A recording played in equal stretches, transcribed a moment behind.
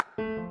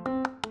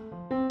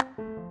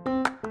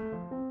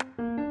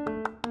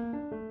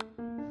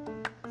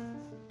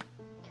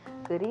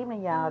Good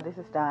evening, y'all. This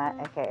is Dawn,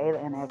 aka the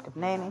Interactive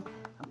Nanny.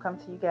 I'm coming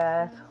to you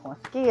guys once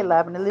again,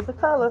 live in the living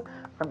color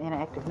from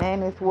Interactive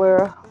Nanny's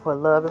world, where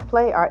love and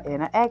play are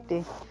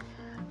interacting.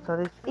 So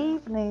this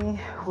evening,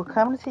 we're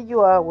coming to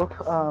you all with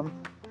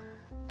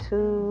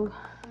two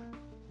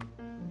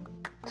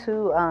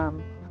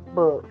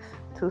books,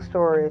 two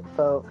stories.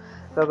 So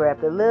go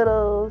grab the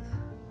littles,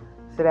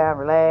 sit down,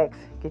 relax,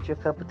 get you a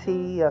cup of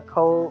tea, a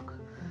Coke,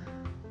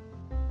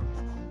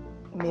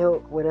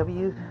 milk, whatever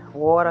you,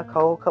 water,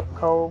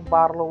 cold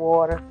bottle of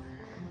water.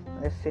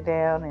 Let's sit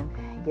down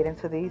and get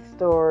into these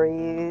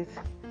stories,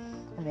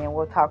 and then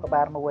we'll talk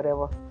about them or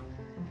whatever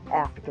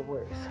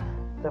afterwards.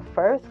 The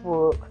first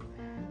book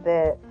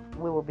that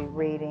we will be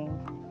reading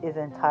is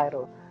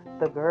entitled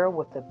The Girl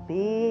with the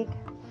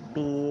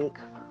Big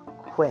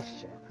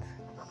Questions,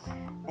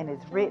 and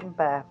it's written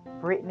by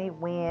Brittany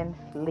Wynn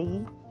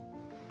Lee,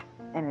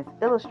 and it's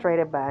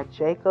illustrated by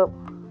Jacob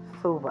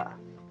Suva.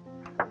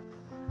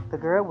 The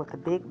girl with the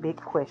big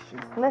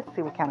questions. Let's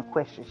see what kind of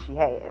questions she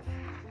has.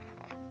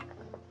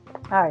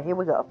 All right, here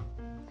we go.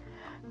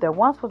 There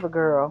once was a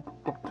girl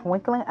with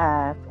twinkling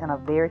eyes and a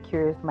very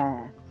curious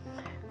mind.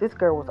 This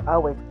girl was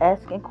always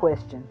asking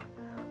questions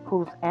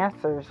whose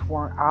answers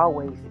weren't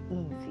always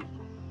easy.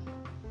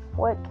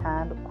 What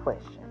kind of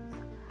questions?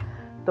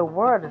 The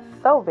world is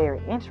so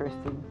very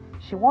interesting.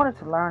 She wanted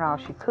to learn all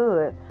she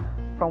could,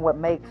 from what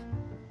makes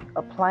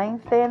a plane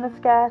stay in the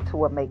sky to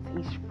what makes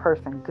each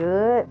person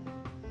good.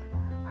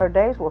 Her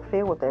days were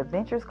filled with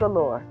adventures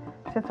galore.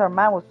 Since her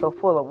mind was so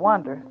full of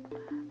wonder,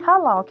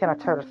 how long can a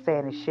turtle stay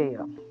in his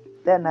shell?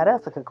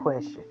 That's a good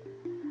question.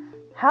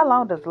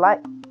 Why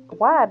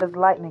does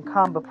lightning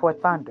come before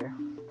thunder?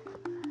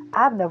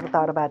 I've never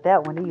thought about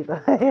that one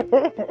either.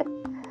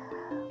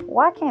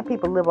 Why can't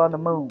people live on the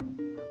moon?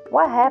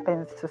 What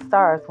happens to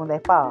stars when they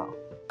fall?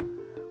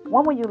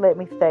 When will you let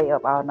me stay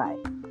up all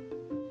night?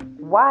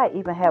 Why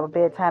even have a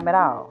bedtime at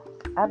all?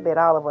 I bet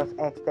all of us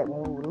asked that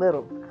when we were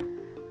little.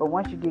 But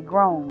once you get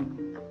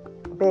grown,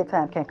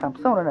 bedtime can't come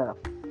soon enough.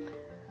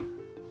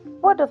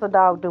 What does a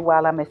dog do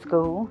while I'm at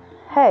school?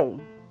 Hey,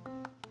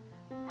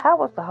 how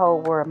was the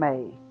whole world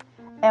made?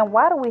 And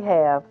why do we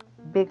have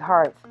big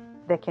hearts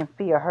that can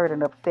feel hurt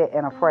and upset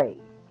and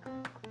afraid?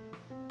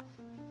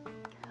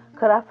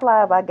 Could I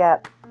fly if I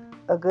got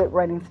a good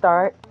running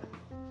start?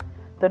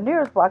 The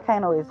nearest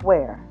volcano is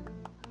where?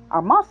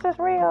 Are monsters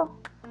real?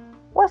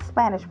 What's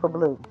Spanish for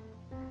blue?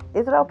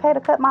 Is it okay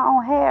to cut my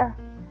own hair?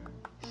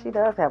 She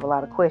does have a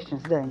lot of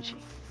questions, doesn't she?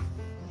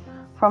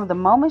 From the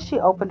moment she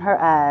opened her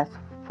eyes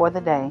for the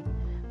day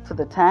to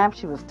the time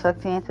she was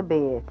tucked into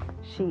bed,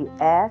 she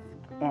asked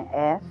and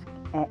asked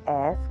and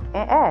asked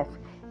and asked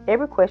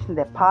every question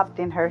that popped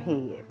in her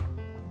head.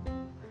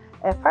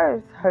 At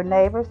first, her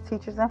neighbors,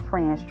 teachers, and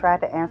friends tried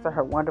to answer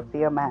her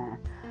wonder-filled mind,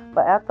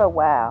 but after a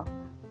while,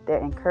 their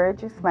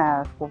encouraging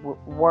smiles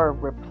were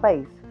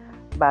replaced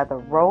by the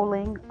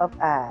rolling of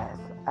eyes.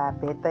 I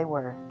bet they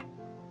were.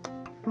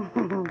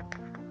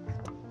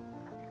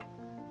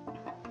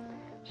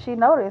 She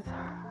noticed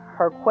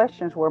her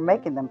questions were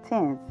making them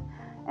tense,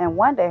 and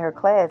one day her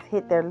class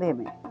hit their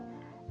limit.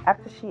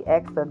 After she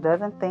asked a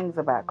dozen things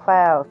about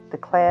clouds, the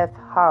class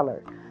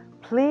hollered,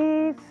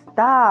 "Please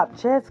stop,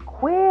 just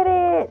quit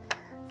it,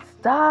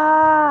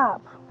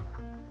 stop."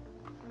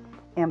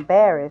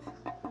 Embarrassed,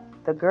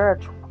 the girl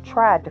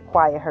tried to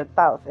quiet her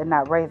thoughts and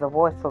not raise a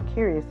voice so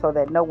curious so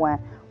that no one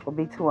would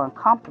be too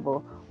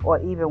uncomfortable or,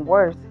 even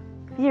worse,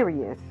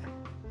 furious.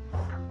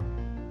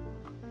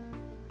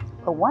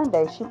 But one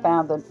day she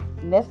found the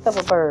nest of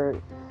a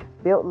bird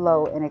built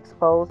low and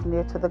exposed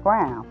near to the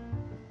ground.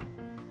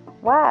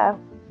 Why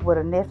would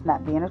a nest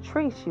not be in a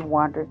tree, she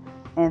wondered,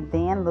 and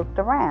then looked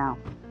around.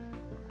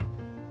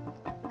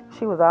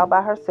 She was all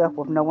by herself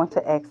with no one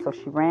to ask, so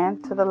she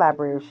ran to the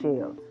library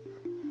shelves.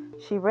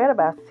 She read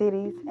about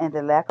cities and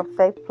the lack of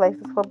safe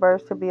places for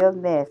birds to build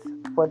nests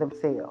for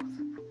themselves.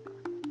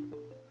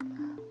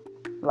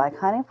 Like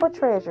hunting for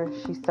treasure,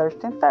 she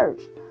searched and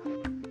searched.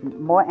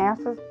 More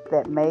answers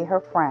that made her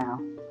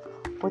frown.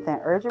 With an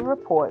urgent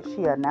report,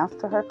 she announced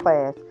to her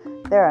class,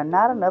 "There are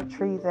not enough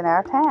trees in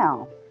our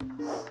town."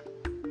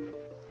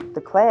 The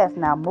class,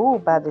 now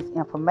moved by this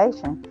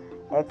information,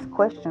 asked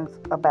questions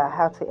about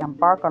how to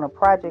embark on a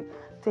project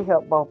to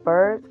help both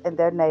birds and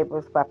their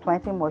neighbors by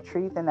planting more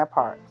trees in their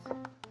parks.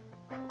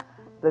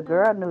 The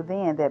girl knew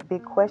then that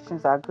big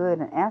questions are good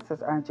and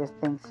answers aren't just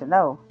things to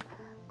know.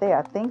 They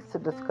are things to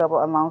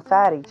discover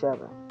alongside each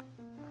other.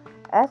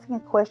 Asking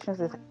questions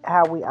is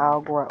how we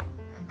all grow.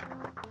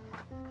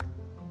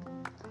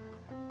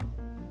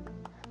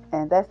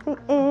 And that's the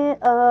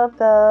end of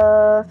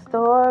the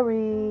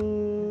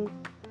story.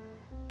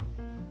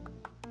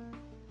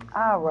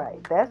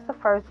 Alright, that's the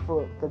first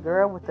book, The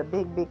Girl with the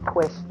Big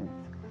Questions.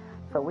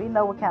 So we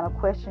know what kind of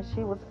questions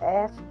she was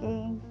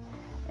asking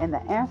and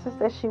the answers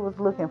that she was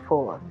looking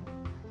for.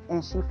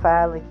 And she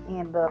finally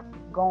ended up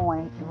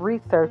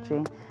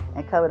researching,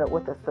 and coming up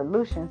with a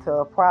solution to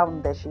a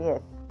problem that she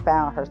had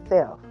found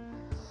herself.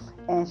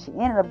 And she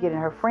ended up getting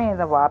her friends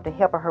involved and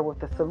helping her with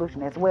the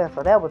solution as well.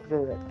 So that was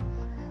good.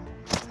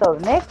 So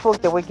the next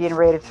book that we're getting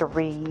ready to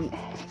read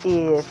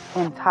is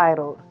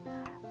entitled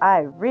I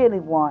Really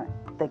Want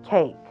the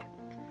Cake.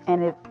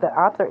 And the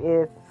author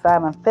is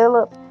Simon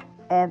Phillips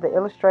and the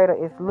illustrator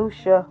is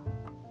Lucia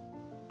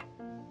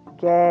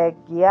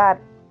Gagliotti.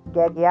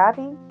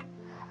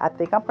 I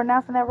think I'm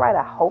pronouncing that right.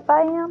 I hope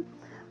I am.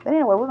 But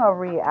anyway, we're going to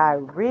read I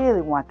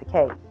Really Want the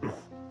Cake.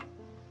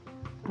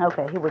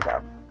 Okay, here we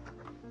go.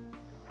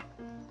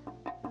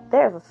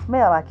 There's a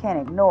smell I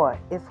can't ignore.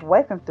 It's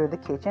wafting through the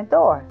kitchen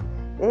door.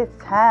 It's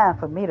time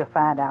for me to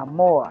find out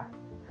more.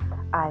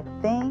 I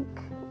think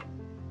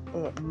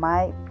it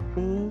might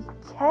be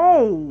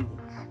cake.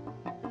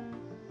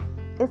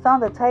 It's on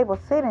the table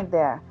sitting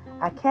there.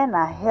 I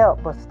cannot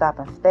help but stop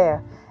and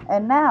stare.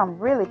 And now I'm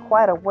really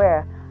quite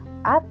aware.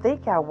 I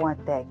think I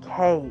want that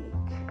cake.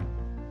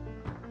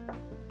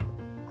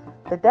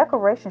 The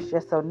decoration's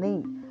just so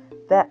neat.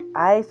 That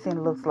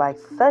icing looks like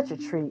such a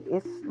treat.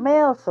 It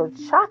smells so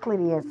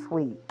chocolatey and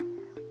sweet.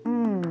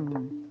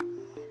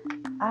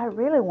 I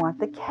really want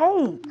the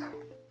cake.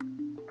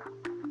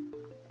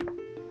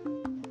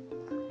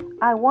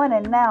 I want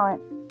it now,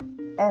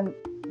 and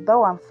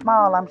though I'm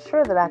small, I'm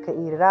sure that I could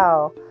eat it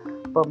all.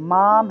 But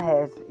Mom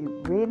has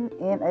written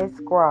in a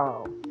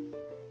scrawl,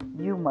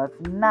 you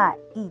must not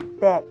eat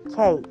that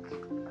cake.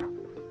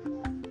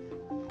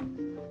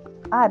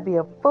 I'd be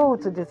a fool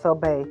to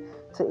disobey.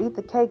 To eat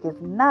the cake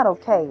is not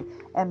okay.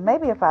 And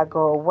maybe if I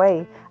go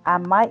away, I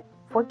might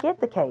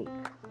forget the cake.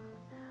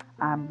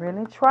 I'm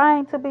really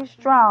trying to be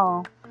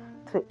strong.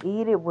 To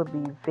eat it would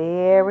be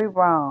very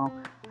wrong.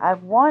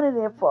 I've wanted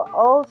it for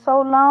oh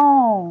so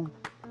long.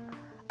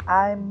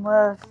 I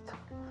must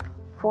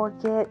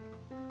forget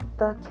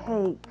the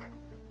cake.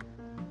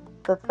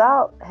 The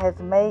thought has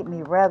made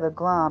me rather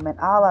glum, and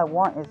all I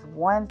want is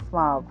one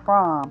small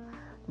crumb.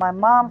 My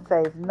mom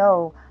says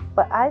no,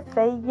 but I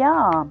say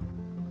yum.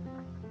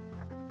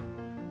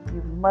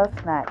 You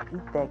must not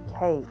eat that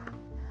cake.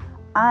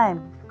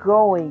 I'm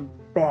going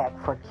back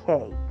for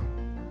cake.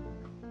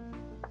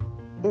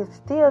 It's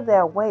still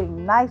there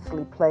waiting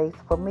nicely placed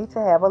for me to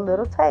have a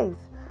little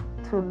taste.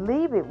 To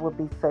leave it would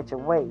be such a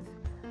waste.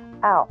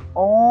 I'll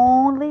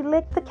only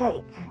lick the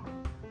cake.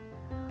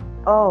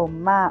 Oh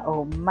my,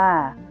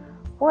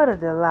 what a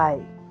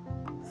delight.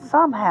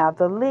 Somehow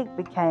the lick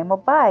became a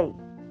bite.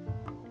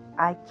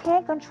 I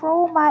can't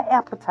control my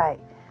appetite.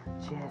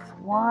 Just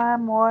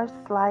one more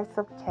slice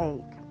of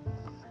cake.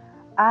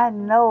 I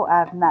know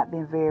I've not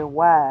been very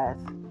wise,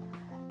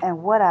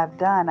 and what I've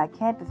done I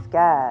can't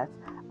disguise.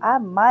 I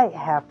might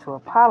have to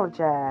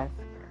apologize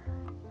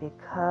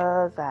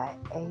because I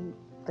ate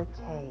the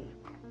cake.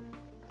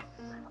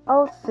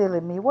 Oh, silly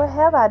me, what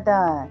have I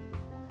done?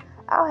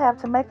 I'll have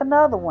to make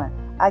another one.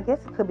 I guess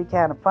it could be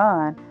kind of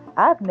fun.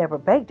 I've never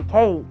baked a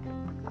cake.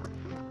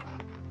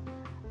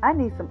 I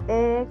need some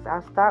eggs.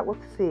 I'll start with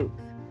 6.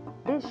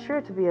 It's sure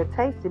to be a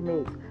tasty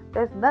mix.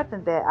 There's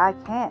nothing that I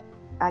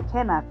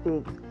cannot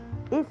fix.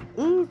 It's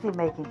easy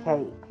making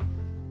cake.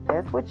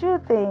 That's what you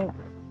think.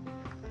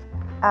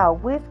 I'll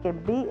whisk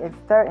and beat and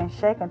stir and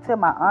shake until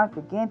my arms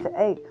begin to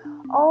ache.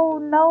 Oh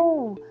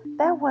no,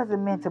 that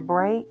wasn't meant to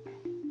break.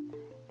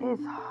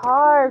 It's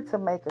hard to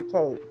make a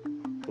cake.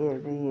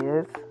 It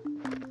is.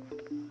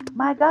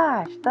 My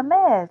gosh, the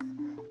mess.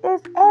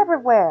 It's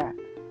everywhere.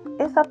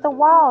 It's up the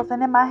walls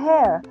and in my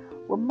hair.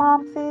 When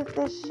Mom sees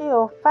this,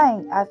 she'll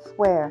faint, I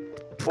swear.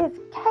 It's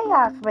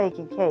chaos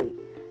making cake.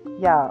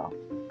 Y'all,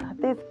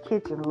 this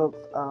kitchen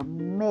looks a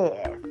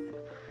mess.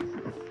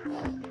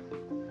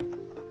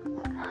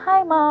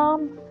 Hi,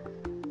 Mom.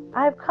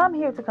 I've come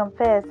here to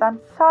confess. I'm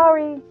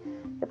sorry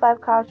if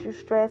I've caused you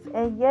stress.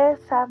 And yes,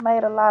 I've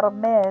made a lot of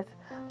mess.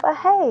 But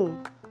hey,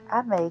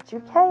 I made you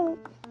cake.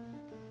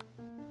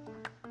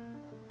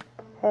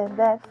 And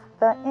that's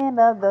the end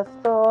of the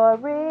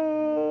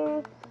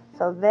story.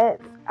 So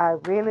that's I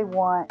Really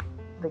Want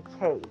the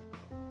Cake.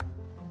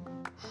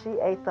 She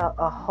ate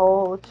a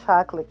whole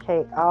chocolate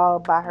cake all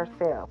by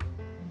herself.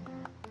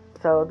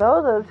 So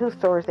those are the 2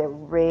 stories that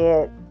we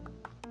read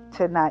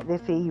tonight,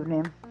 this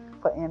evening,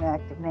 for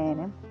Inactive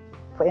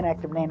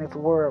Nanny's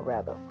World,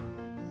 rather.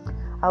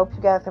 I hope you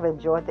guys have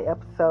enjoyed the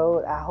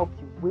episode. I hope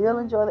you will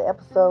enjoy the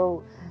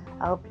episode.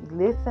 I hope you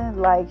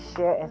listen, like,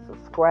 share, and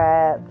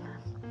subscribe.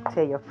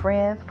 Tell your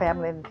friends,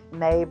 family,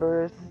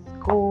 neighbors,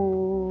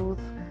 schools,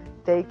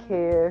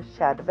 daycares,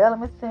 child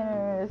development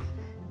centers,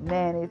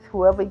 nannies,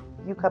 whoever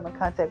you come in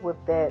contact with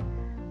that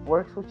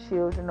works with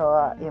children or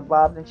are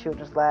involved in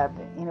children's lives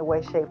in any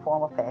way, shape,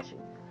 form, or fashion.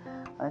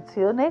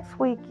 Until next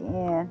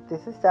weekend,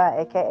 this is Di,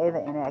 aka the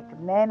Interactive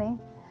Nanny,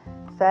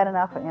 signing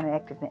off for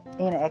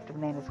Interactive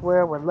Nanny's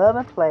World, where love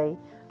and play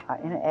are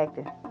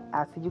interactive.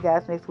 I'll see you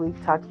guys next week.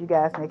 Talk to you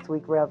guys next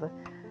week, rather.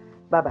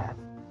 Bye-bye.